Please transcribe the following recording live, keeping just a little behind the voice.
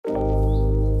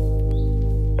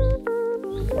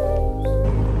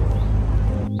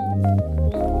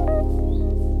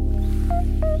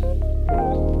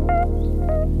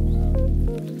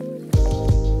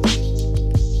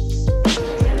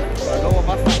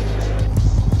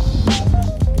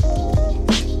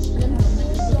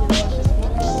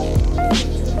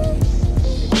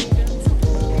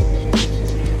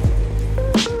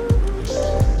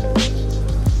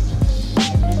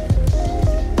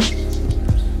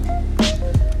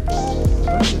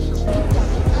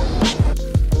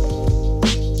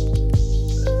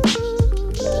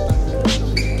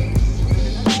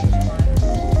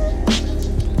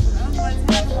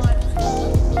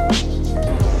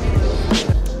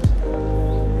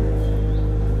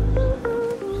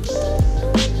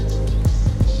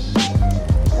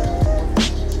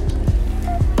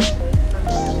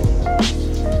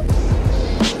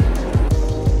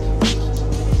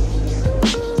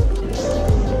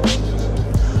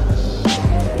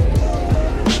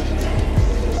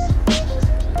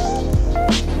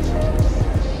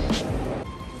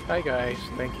Hi guys,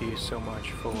 thank you so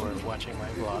much for watching my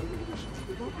vlog.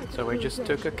 So I just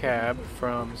took a cab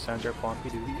from Centre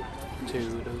Pompidou to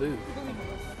the Louvre.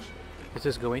 This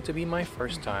is going to be my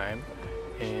first time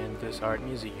in this art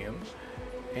museum,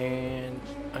 and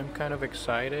I'm kind of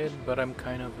excited, but I'm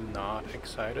kind of not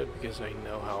excited because I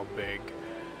know how big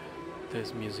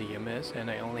this museum is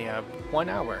and I only have 1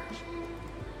 hour.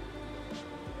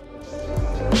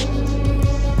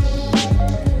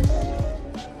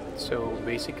 So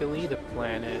basically the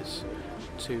plan is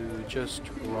to just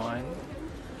run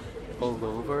all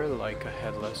over like a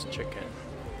headless chicken.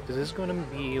 This is gonna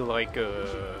be like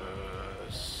a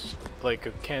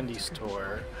candy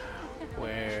store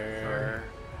where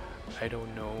I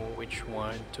don't know which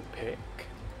one to pick.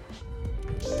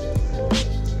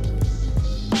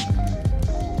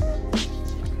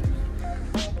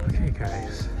 Okay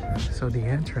guys, so the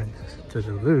entrance to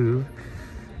the Louvre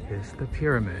is the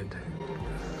pyramid.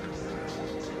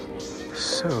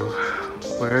 So,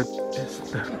 where is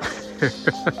the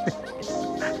pyramid?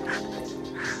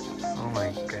 Oh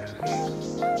my gosh.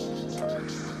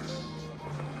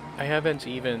 I haven't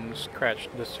even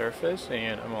scratched the surface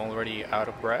and I'm already out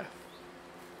of breath.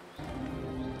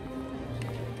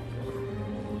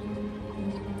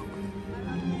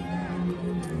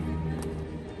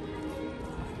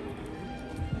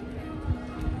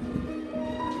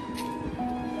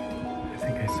 I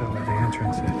think I saw where the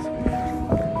entrance is.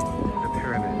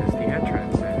 The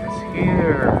entrance and it's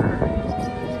here.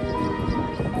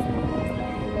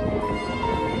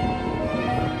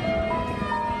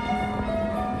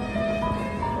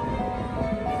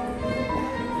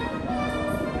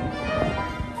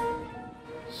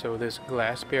 So this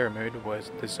glass pyramid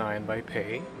was designed by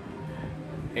Pei,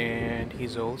 and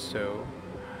he's also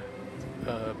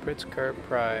a Pritzker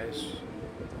Prize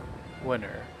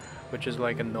winner, which is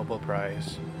like a Nobel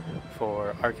Prize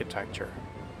for architecture.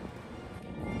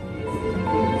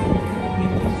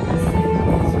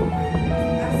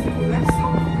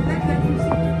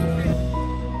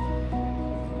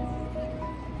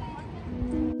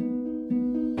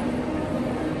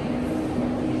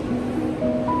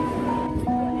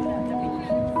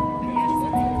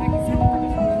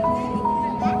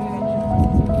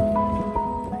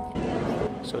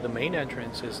 So the main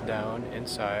entrance is down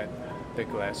inside the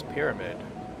glass pyramid.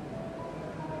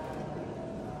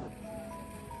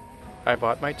 I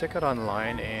bought my ticket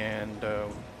online and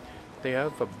they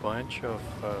have a bunch of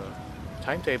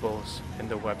timetables in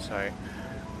the website.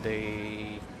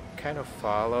 They kind of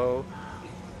follow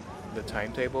the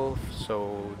timetable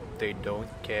so they don't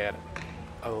get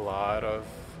a lot of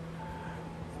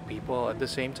people at the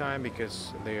same time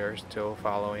because they are still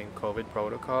following COVID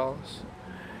protocols.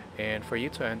 And for you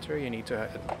to enter, you need to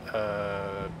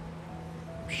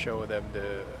show them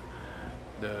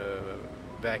the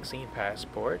vaccine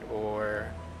passport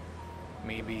or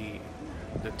maybe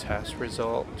the test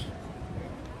result.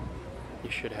 You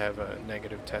should have a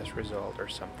negative test result or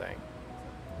something.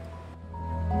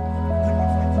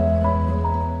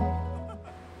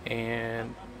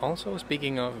 And also,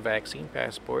 speaking of vaccine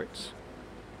passports,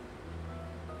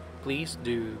 please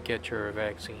do get your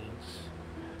vaccines.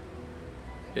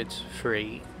 It's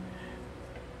free.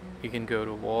 You can go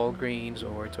to Walgreens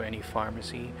or to any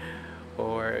pharmacy,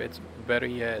 or it's better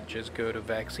yet, just go to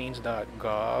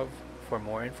vaccines.gov for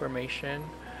more information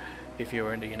if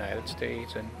you're in the United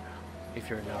States. And if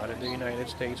you're not in the United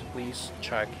States, please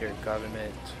check your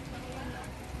government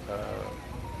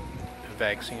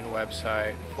vaccine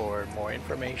website for more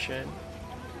information.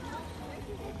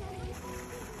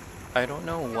 I don't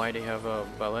know why they have a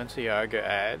Balenciaga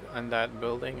ad on that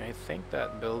building. I think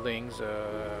that building's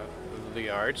the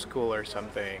art school or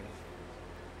something.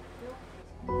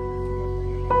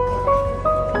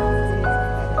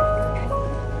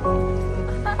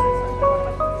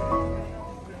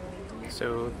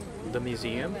 So the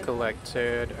museum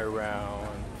collected around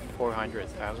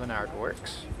 400,000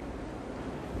 artworks,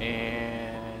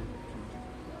 and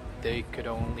they could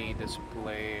only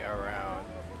display around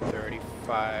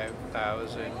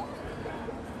 35,000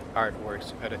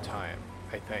 artworks at a time,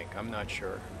 I think. I'm not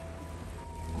sure.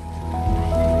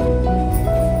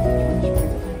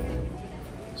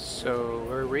 So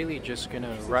we're really just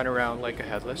gonna run around like a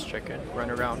headless chicken.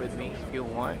 Run around with me if you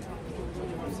want.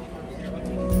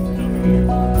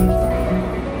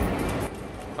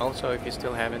 Also, if you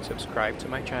still haven't subscribed to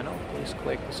my channel, please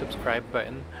click the subscribe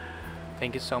button.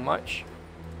 Thank you so much.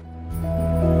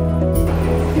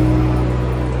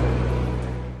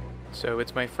 So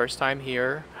it's my first time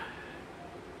here.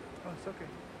 Oh, it's okay.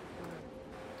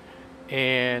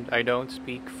 And I don't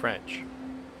speak French.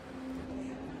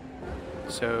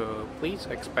 so please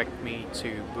expect me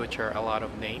to butcher a lot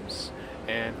of names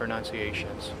and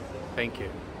pronunciations. Thank you.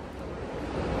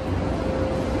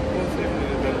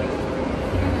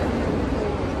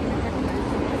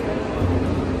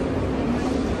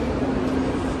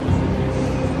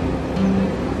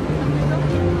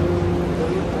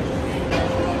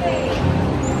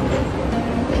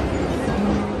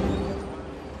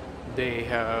 They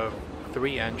have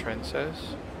 3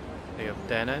 entrances. They have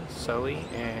Denon, Sully,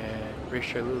 and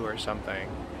Richelieu or something.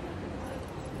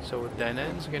 So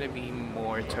Denon's gonna be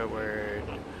more toward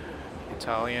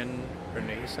Italian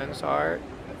Renaissance art.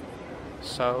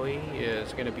 Sully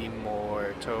is gonna be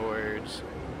more towards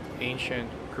ancient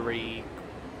Greek.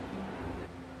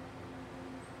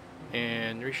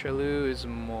 And Richelieu is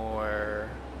more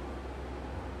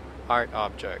art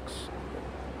objects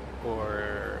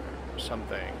or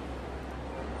something.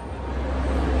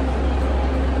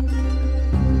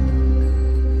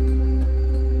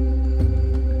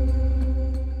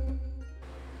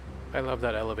 I love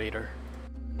that elevator.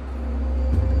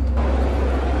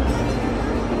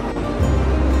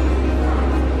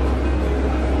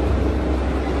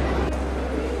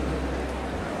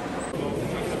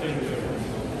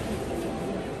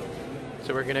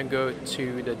 So we're gonna go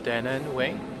to the Denon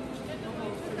wing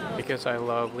because I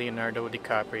love Leonardo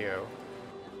DiCaprio.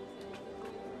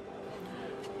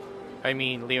 I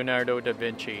mean Leonardo da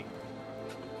Vinci.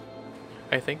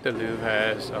 I think the Louvre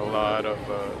has a lot of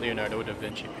Leonardo da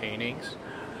Vinci paintings.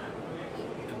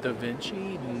 Da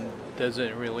Vinci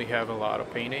doesn't really have a lot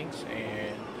of paintings,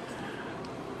 and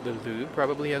the Louvre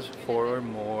probably has 4 or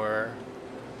more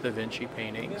Da Vinci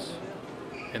paintings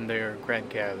in their Grand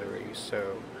Gallery.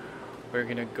 So we're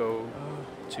gonna go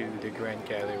to the Grand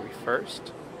Gallery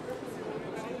first.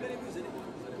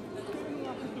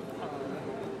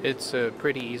 It's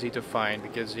pretty easy to find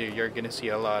because you're gonna see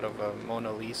a lot of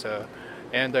Mona Lisa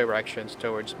and directions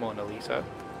towards Mona Lisa.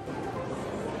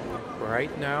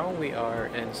 Right now we are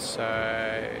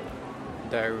inside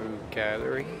Daru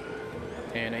Gallery,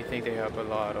 and I think they have a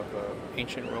lot of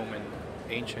ancient Roman,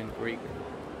 ancient Greek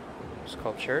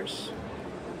sculptures.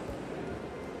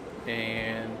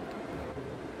 And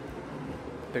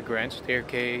the grand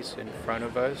staircase in front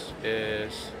of us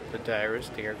is the Daru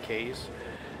staircase,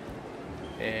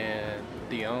 and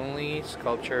the only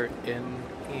sculpture in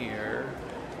here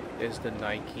is the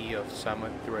Nike of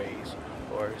Samothrace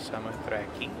or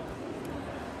Samothrace.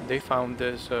 They found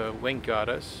this winged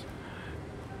goddess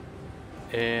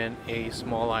in a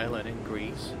small island in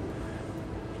Greece,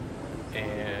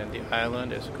 and the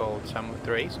island is called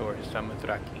Samothrace or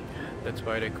Samothrace. That's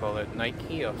why they call it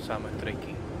Nike of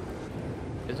Samothrace.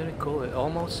 Isn't it cool? It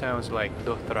almost sounds like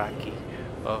Dothraki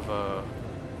of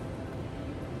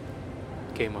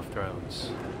Game of Thrones.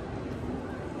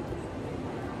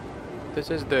 I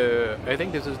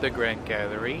think this is the Grand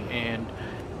Gallery, and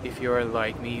if you are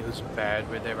like me who's bad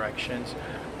with directions,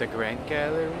 the Grand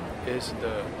Gallery is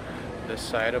the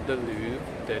side of the Louvre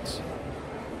that's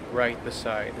right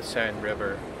beside the Seine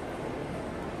River.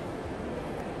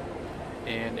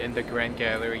 And in the Grand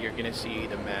Gallery you're gonna see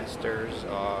the masters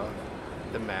of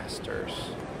the masters,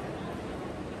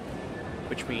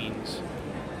 which means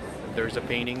there's a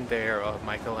painting there of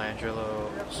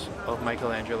Michelangelo's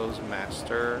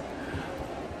master.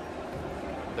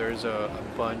 There's a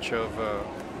bunch of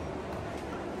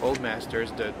old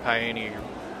masters that pioneer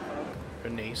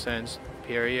Renaissance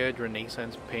period,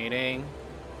 Renaissance painting.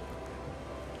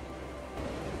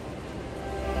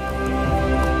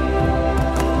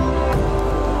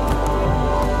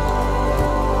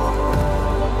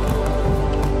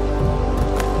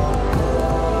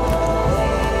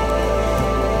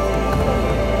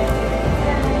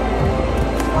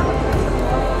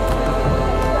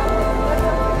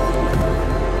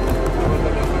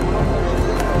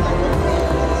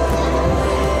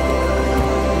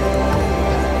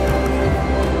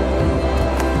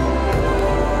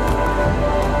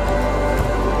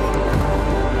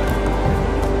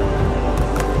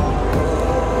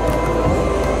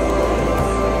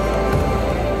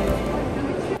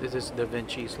 Da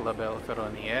Vinci's La Belle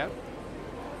Ferronniere,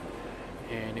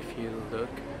 and if you look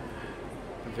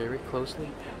very closely,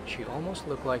 she almost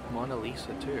looked like Mona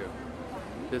Lisa too.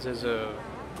 This is Da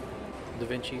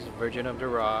Vinci's Virgin of the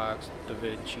Rocks, Da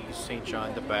Vinci's Saint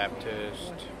John the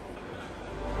Baptist.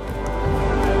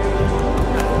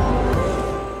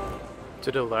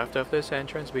 To the left of this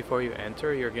entrance, before you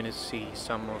enter, you're gonna see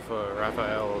some of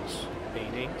Raphael's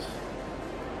paintings.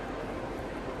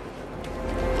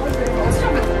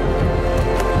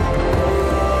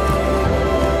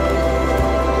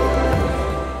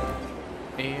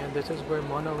 This is where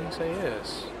Mona Lisa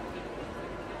is.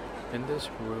 In this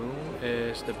room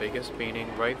is the biggest painting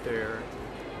right there.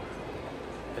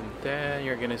 And then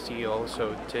you're gonna see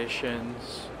also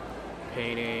Titian's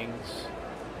paintings.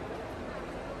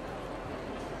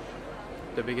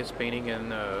 The biggest painting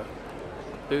in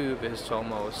Louvre is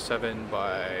almost 7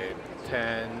 by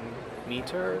 10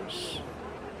 meters.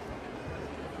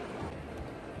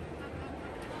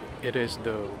 It is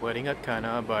the Wedding at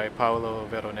Cana by Paolo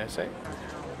Veronese.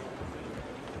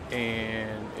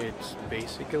 And it's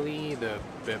basically the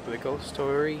biblical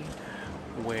story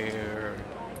where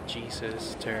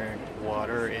Jesus turned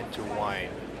water into wine.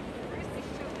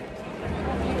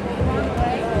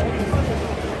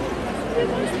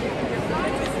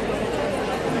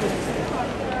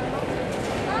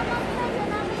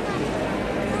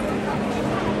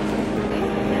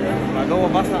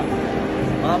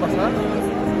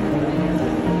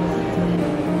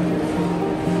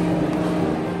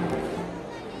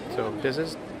 So this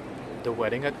is the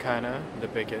Wedding at Cana, the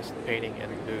biggest painting in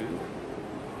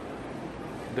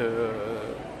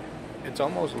Louvre. It's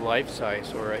almost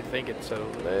life-size, or I think it's a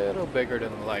little bigger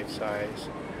than life-size.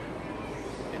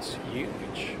 It's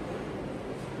huge.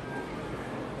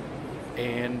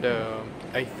 And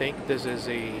I think this is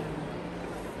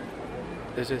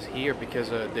here because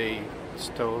they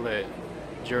stole it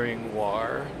during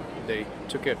war. They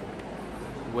took it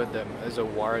with them as a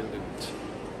war loot.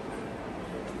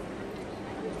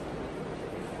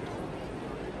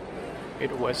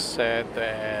 It was said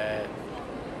that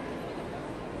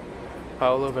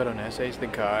Paolo Veronese is the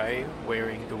guy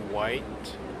wearing the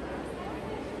white,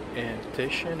 and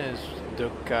Titian is the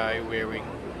guy wearing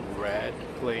red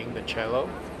playing the cello.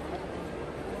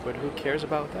 But who cares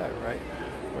about that, right?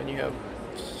 When you have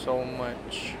so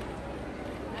much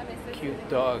cute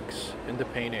dogs in the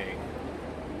painting.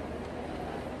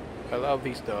 I love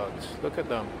these dogs. Look at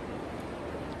them.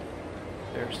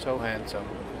 They're so handsome.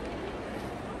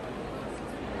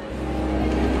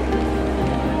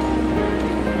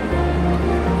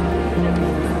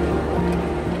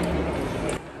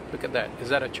 Look at that. Is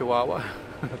that a Chihuahua?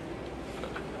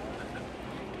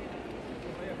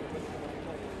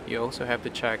 You also have to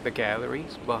check the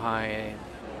galleries behind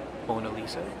Mona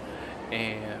Lisa.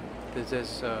 And this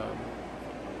is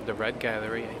the Red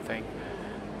Gallery, I think.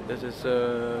 This is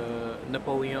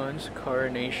Napoleon's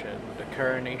Coronation, the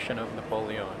Coronation of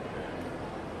Napoleon.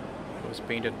 It was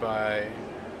painted by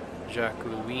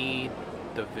Jacques-Louis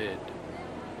David.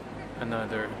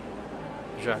 Another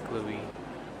Jacques-Louis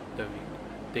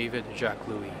David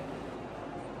Jacques-Louis.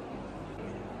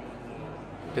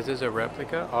 This is a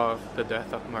replica of the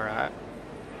death of Marat.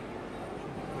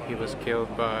 He was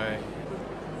killed by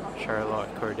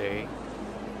Charlotte Corday.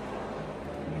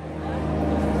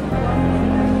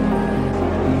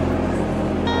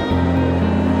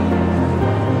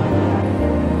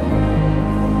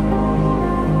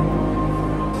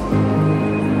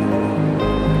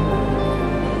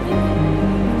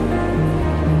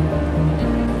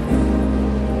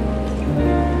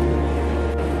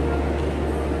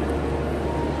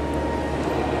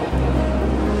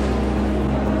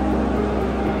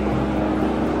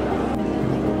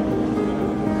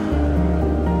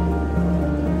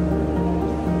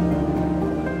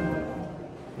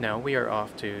 Now we are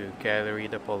off to Gallery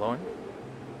de Boulogne.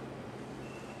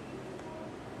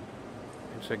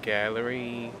 It's a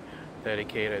gallery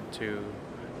dedicated to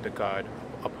the god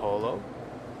Apollo,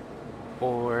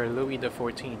 or Louis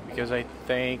XIV, because I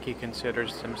think he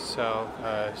considers himself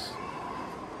as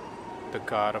the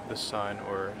god of the sun,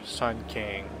 or sun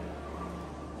king.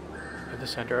 At the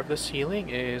center of the ceiling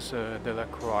is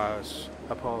Delacroix'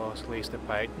 Apollo's Lace de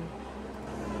Python.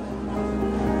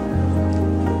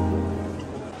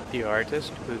 The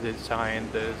artist who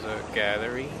designed this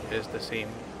gallery is the same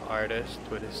artist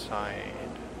who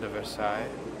designed the Versailles.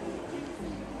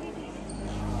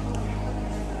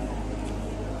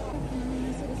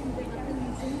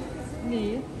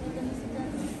 Nee.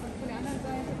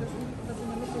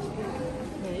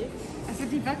 Also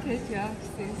die wackelt, ja, ich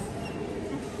sehe es.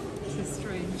 Das ist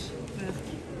strange. Ja.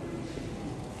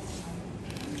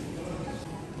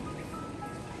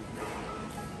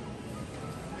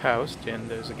 Housed in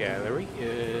this gallery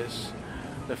is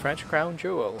the French crown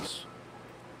jewels.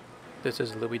 This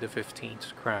is Louis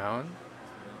XV's crown,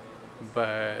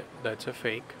 but that's a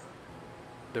fake.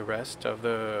 The rest of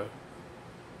the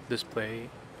display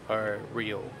are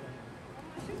real.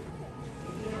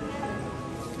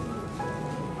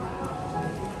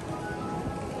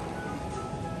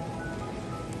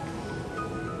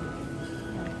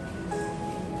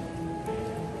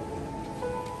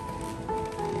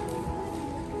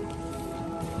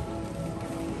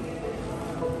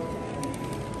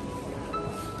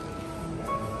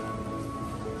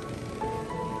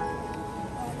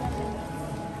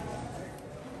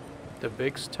 The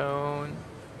big stone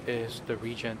is the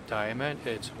Regent diamond.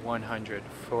 It's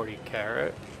 140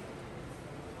 carat.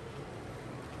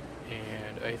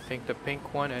 And I think the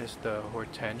pink one is the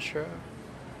Hortensia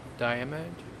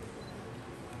diamond.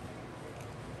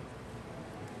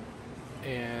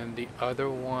 And the other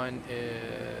one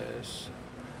is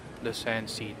the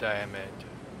Sancy diamond.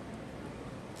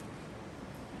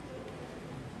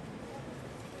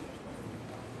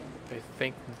 I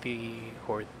think the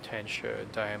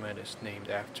Hortensia diamond is named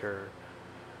after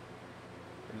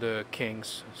the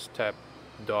king's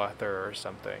stepdaughter or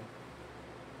something.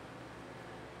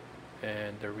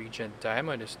 And the Regent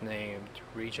diamond is named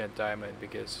Regent diamond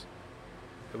because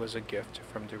it was a gift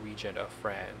from the Regent of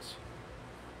France.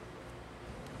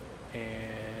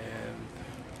 And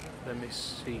let me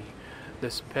see, the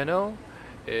spinel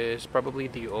is probably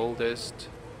the oldest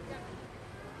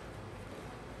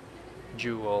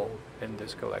jewel in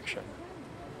this collection.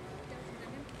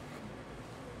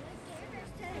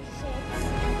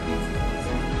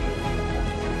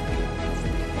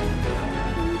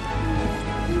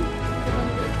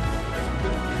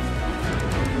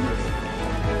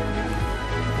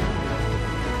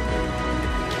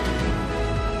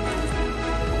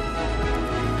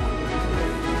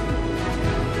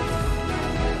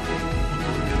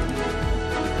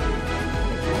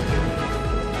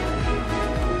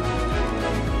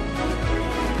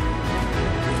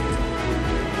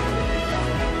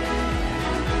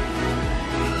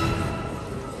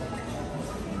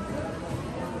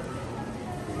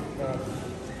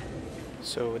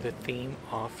 So the theme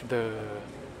of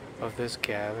this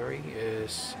gallery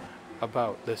is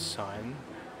about the sun,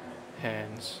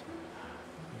 hence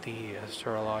the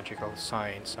astrological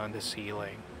signs on the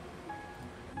ceiling.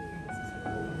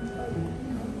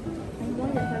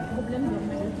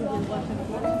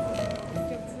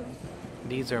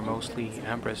 These are mostly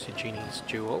Empress Eugenie's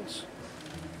jewels.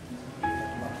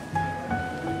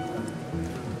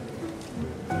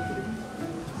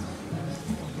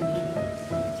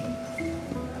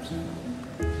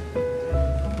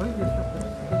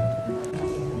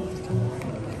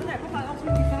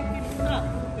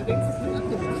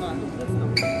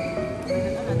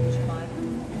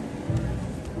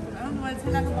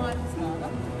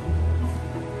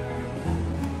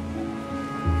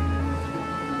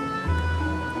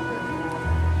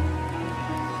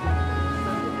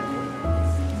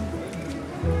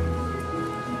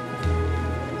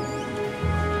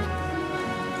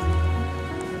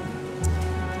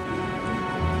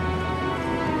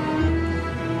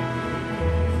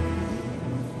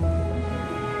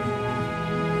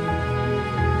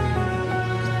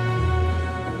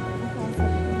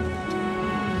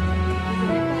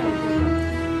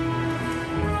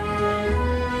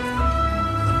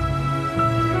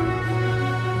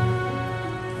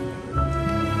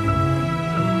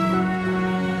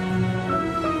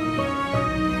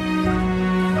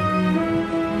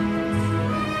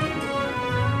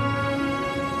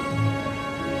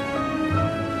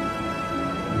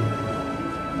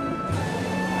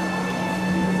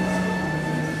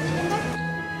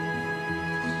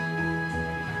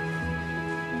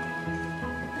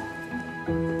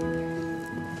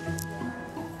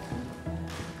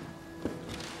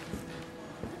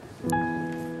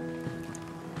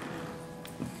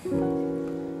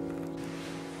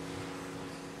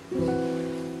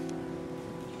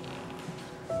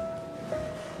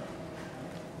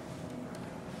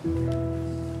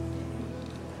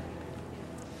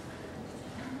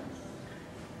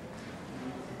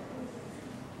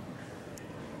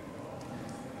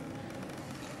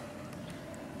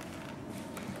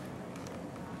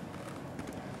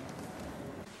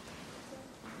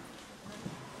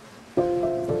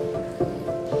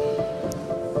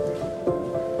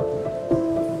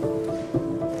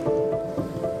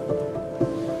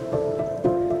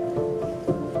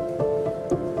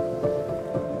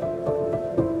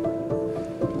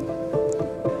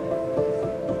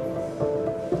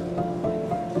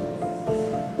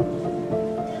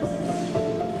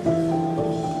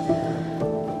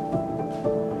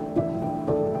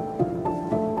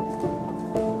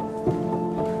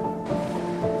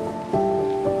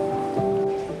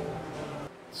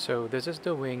 So this is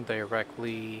the wing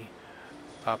directly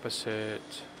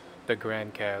opposite the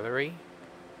Grand Gallery.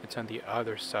 It's on the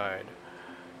other side,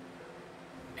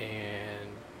 and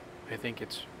I think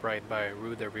it's right by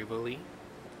Rue de Rivoli.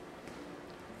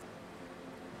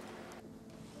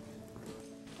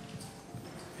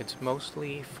 It's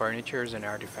mostly furnitures and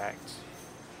artifacts.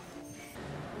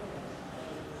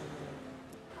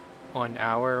 On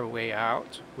our way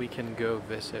out, we can go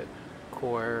visit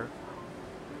Cour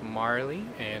Marley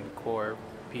and Cour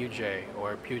Puget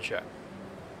or Puget.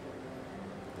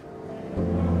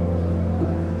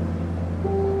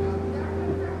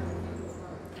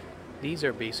 These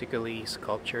are basically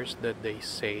sculptures that they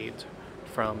saved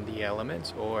from the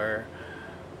elements or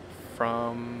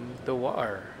from the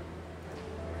war.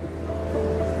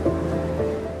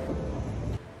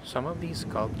 Some of these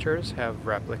sculptures have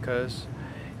replicas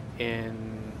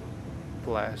in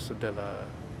Place de la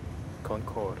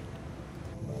Concorde.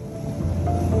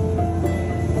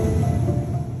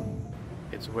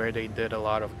 It's where they did a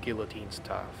lot of guillotine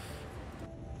stuff.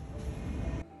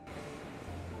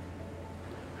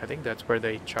 I think that's where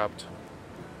they chopped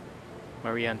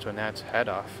Marie Antoinette's head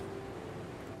off.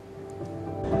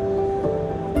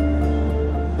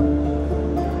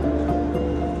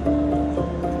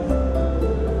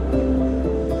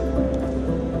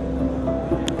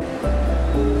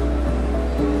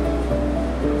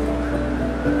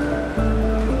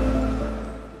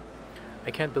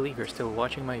 I can't believe you're still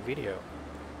watching my video.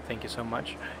 Thank you so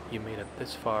much. You made it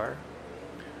this far.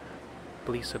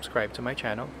 Please subscribe to my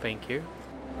channel. Thank you.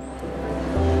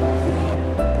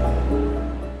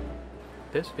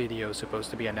 This video is supposed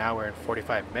to be an hour and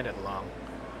 45-minute long,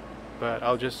 but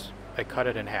I cut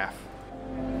it in half.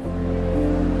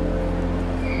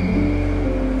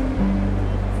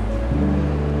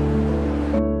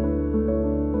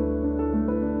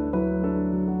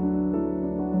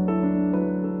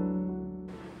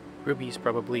 Ruby's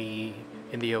probably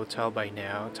in the hotel by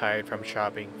now, tired from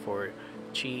shopping for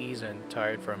cheese and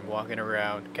tired from walking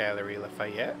around Galerie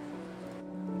Lafayette.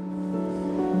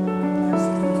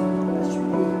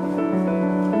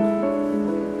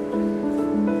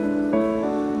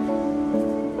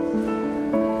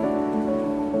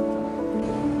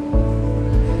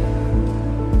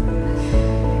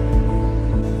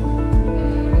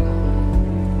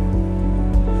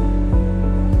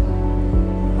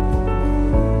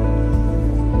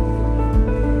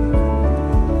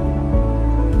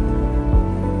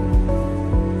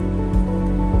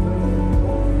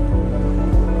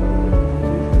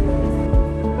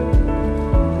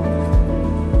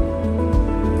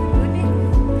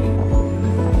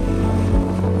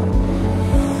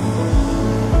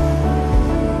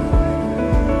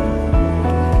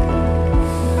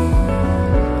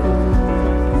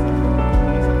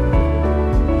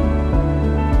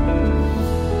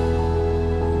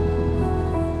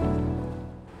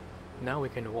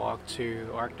 To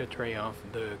Arc de Triomphe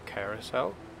du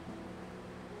Carrousel.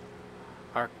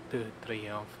 Arc de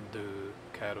Triomphe du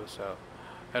Carrousel.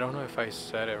 I don't know if I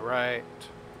said it right.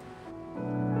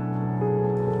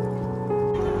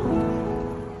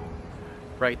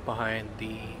 Right behind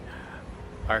the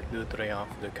Arc de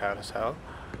Triomphe du Carrousel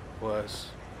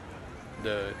was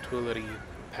the Tuileries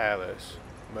Palace,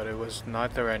 but it was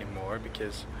not there anymore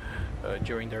because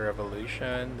during the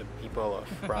revolution the people of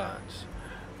France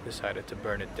decided to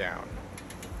burn it down.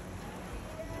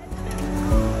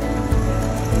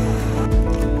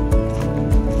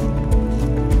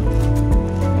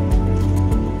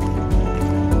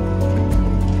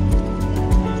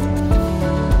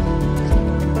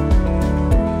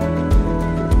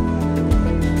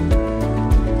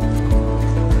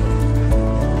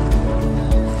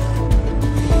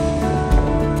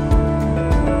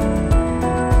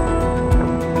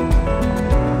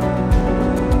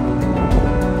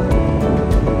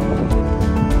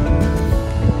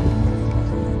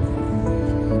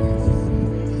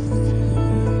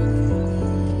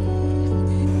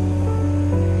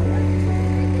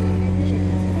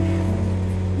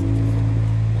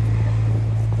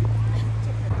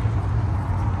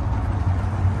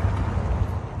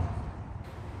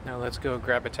 Let's go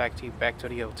grab a taxi back to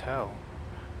the hotel.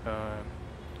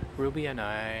 Ruby and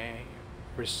I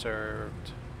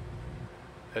reserved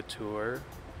a tour,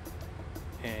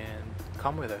 and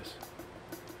come with us.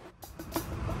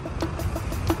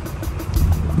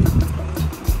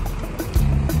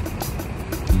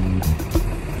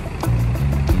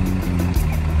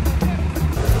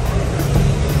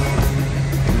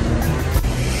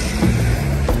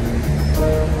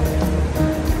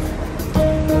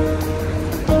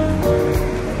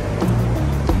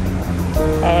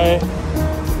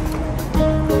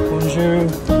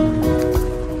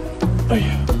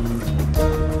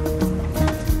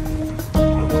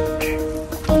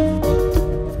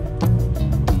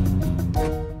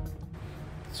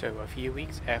 So a few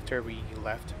weeks after we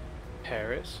left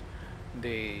Paris,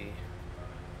 they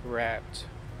wrapped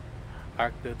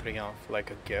Arc de Triomphe like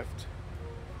a gift,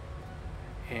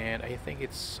 and I think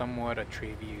it's somewhat a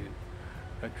tribute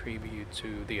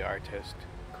to the artist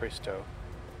Christo.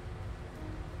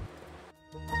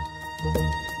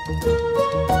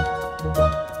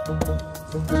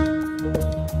 This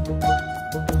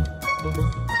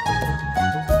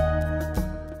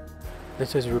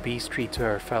is Ruby's treat to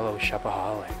our fellow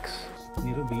shopaholics.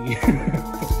 Ni Ruby.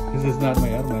 This is not my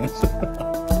Hermes.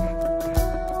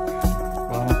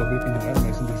 Baka magpabitin ng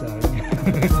Hermes, hindi sa akin.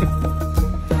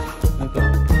 Ito,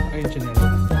 ayun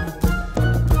chinelas.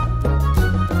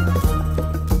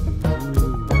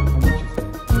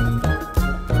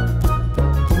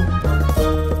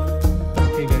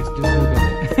 Okay guys, just Google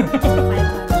it.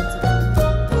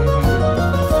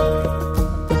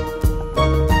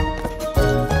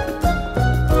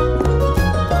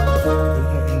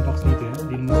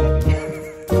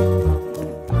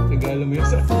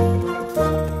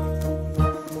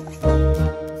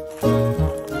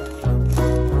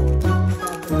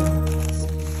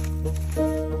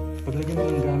 Paglagyan mo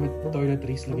ng gamit,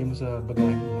 toiletries, lagay mo sa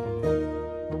bagahe.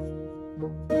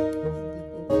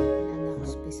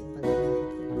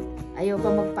 Ayaw ba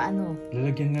magpaano?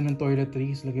 Lalagyan nga ng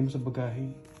toiletries, lagay mo sa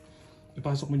bagahe.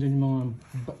 Ipasok mo dyan yung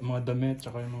mga damit,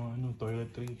 tsaka yung mga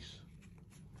toiletries.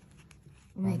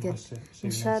 Oh my God,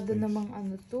 masyado namang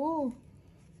ano to.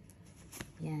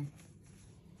 Yan.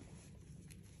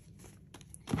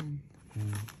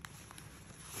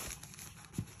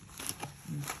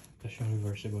 Tapos yung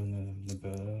reversible na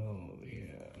Belle,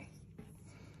 yeah.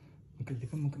 Di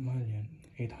ba magkamahal yan?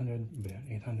 800 ba yan?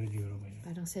 800 euro ba yan?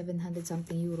 Parang 700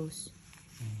 something euros.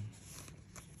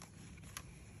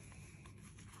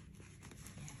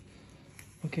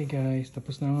 Okay guys,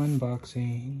 tapos na ang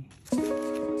unboxing.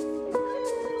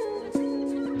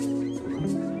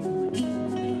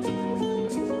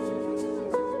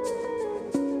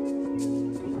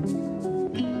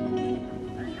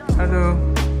 Hello.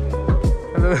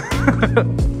 Hello.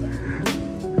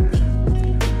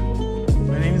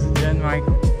 My name is Mike.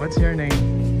 What's your name?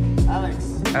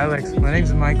 Alex. Alex. My name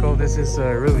is Michael. This is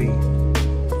Ruby.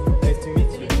 Nice to meet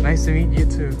you. Nice to meet you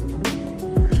too.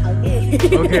 Okay.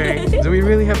 Okay. Do we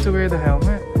really have to wear the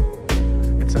helmet?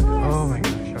 It's a, oh my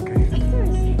gosh. Okay.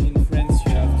 In France,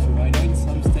 you have to. I know in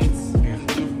some states, Yeah.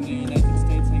 in the United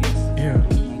States, I guess. Yeah.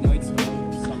 I know it's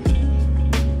some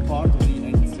part of the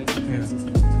United States.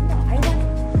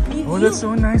 Oh, that's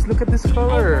so nice. Look at this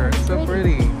color. It's so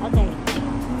pretty. Okay.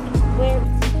 Where?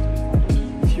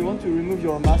 If you want to remove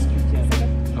your mask, you can.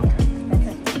 Okay.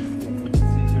 It's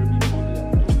easier before the.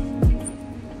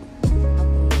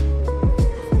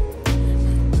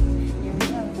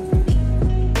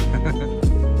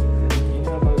 You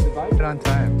know about the vibe? On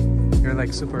time. You're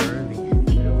like super early.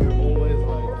 Yeah, we're always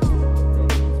like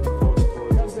before the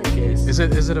tour, just in case. Is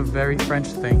it a very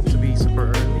French thing to be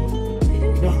super early?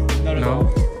 No, not at No? all.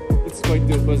 It's quite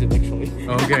the opposite, actually.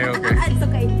 Okay, okay. It's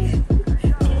okay.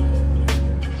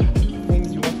 Things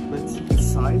you want to put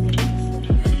inside.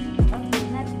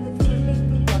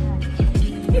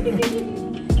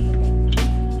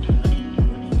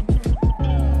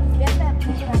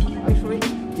 Actually,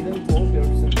 even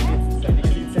 12% inside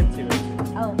because it's empty. Right?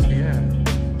 Oh. Yeah.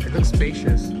 It looks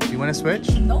spacious. You want to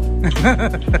switch? No.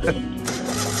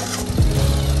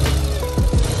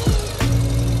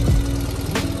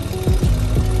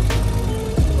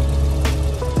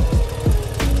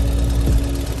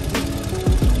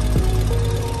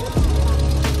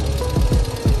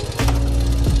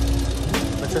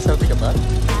 Nagsaselfie ka ba?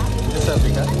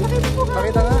 Nagsaselfie ka?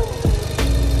 Pakita nga.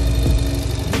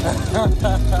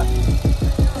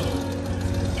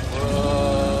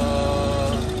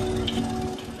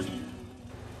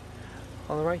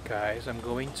 Alright guys, I'm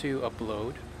going to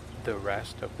upload the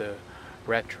rest of the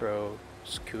retro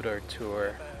scooter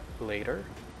tour later.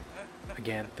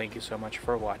 Again, thank you so much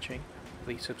for watching.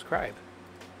 Please subscribe.